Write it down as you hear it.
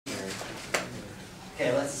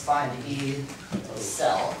Okay, let's find E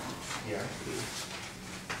cell here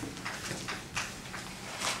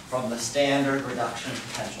from the standard reduction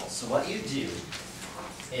potential. So what you do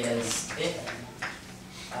is,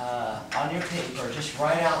 on your paper, just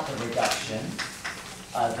write out the reduction,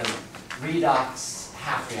 the redox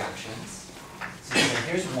half reactions. So you say,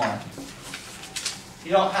 here's one.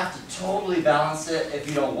 You don't have to totally balance it if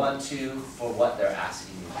you don't want to for what they're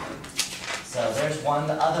asking you to do. So there's one.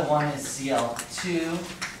 The other one is Cl2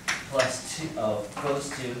 plus 2, goes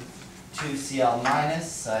to 2Cl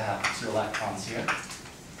minus, so I have 2 electrons here.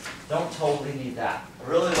 Don't totally need that.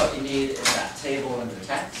 Really what you need is that table in the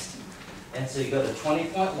text. And so you go to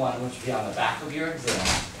 20.1, which will be on the back of your exam.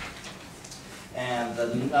 And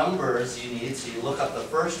the numbers you need, so you look up the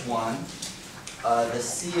first one, the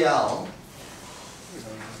Cl,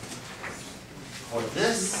 for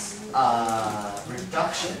this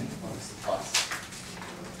reduction, plus,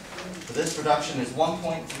 for this reduction is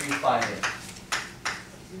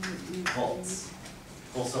 1.358 volts.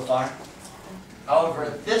 Cool so far?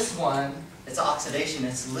 However, this one, its oxidation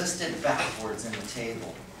is listed backwards in the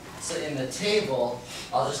table. So in the table,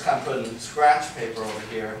 I'll just kind of put in scratch paper over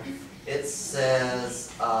here. It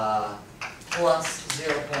says plus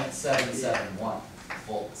 0.771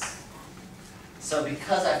 volts. So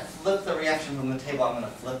because I flipped the reaction from the table, I'm going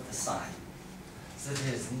to flip the sign. So it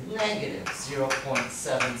is negative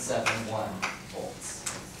 0.771 volts.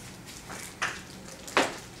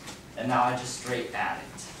 And now I just straight add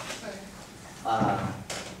it.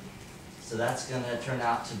 So that's going to turn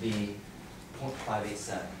out to be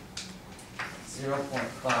 0.587.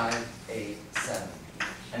 0.587.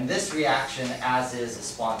 And this reaction, as is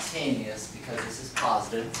spontaneous because this is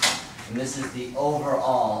positive, and this is the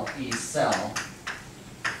overall E cell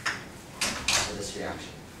for this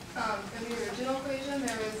reaction. In the original equation,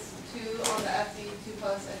 there was 2 on the Fe, 2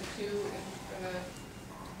 plus, and 2 in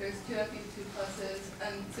there's 2 Fe, 2 pluses,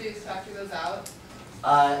 and so you just factor those out?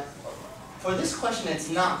 For this question, it's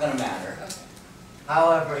not going to matter. Okay.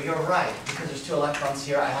 However, you're right, because there's 2 electrons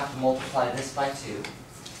here, I have to multiply this by 2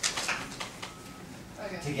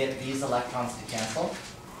 to get these electrons to cancel.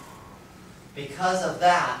 Because of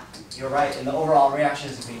that, you're right, in the overall reaction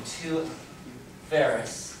there's going to be 2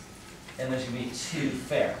 ferrous, and there's going to be 2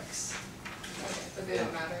 ferrics. Okay, but they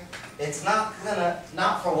don't matter? It's not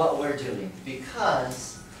for what we're doing,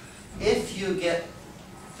 because if you get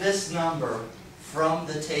this number from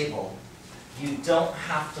the table, you don't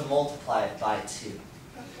have to multiply it by 2.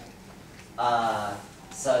 Okay.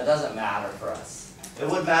 So it doesn't matter for us. It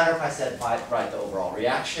would matter if I said write the overall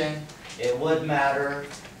reaction. It would matter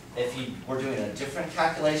if you were doing a different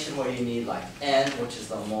calculation where you need like N, which is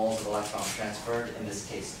the moles of electrons transferred, in this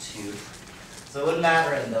case 2. So it would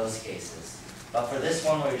matter in those cases. But for this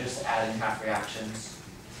one where you're just adding half reactions,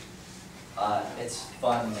 it's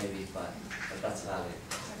fun maybe, but that's about it.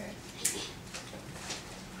 Okay.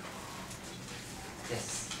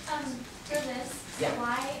 Yes? For this, Yeah.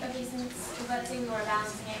 why, okay, since let's say we were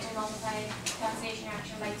balancing it, we multiplied the oxidation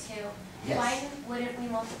reaction by 2. Yes. Why wouldn't we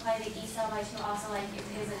multiply the E cell by 2 also, like if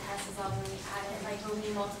it is a Hess's law when we add it? Like when we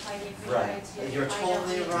multiply the equation by Right. 2? You're why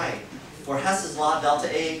totally don't we? right. For Hess's law, delta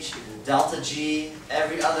H, delta G,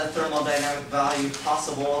 every other thermodynamic value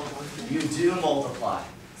possible, you do multiply.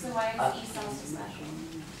 So why is E cell so special?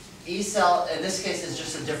 E cell, in this case, is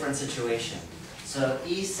just a different situation. So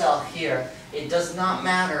E cell here, it does not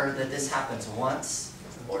matter that this happens once,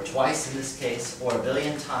 or twice in this case, or a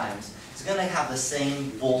billion times. It's going to have the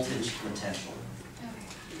same voltage potential. Okay.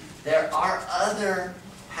 There are other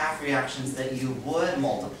half reactions that you would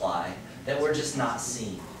multiply that we're just not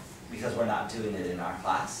seeing because we're not doing it in our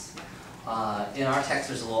class. In our text,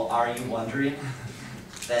 there's a little "Are you wondering?"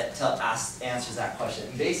 that answers that question.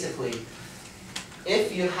 And basically,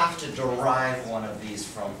 if you have to derive one of these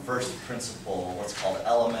from first principle, what's called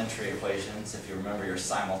elementary equations, if you remember your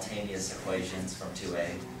simultaneous equations from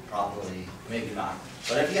 2A, probably, maybe not.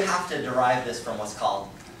 But if you have to derive this from what's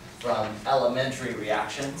called from elementary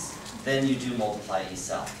reactions, then you do multiply E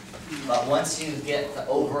cell. But once you get the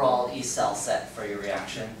overall E cell set for your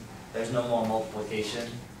reaction, there's no more multiplication.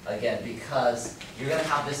 Again, because you're going to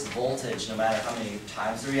have this voltage no matter how many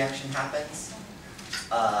times the reaction happens.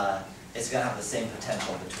 It's going to have the same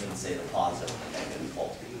potential between, say, the positive and the negative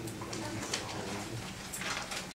pole.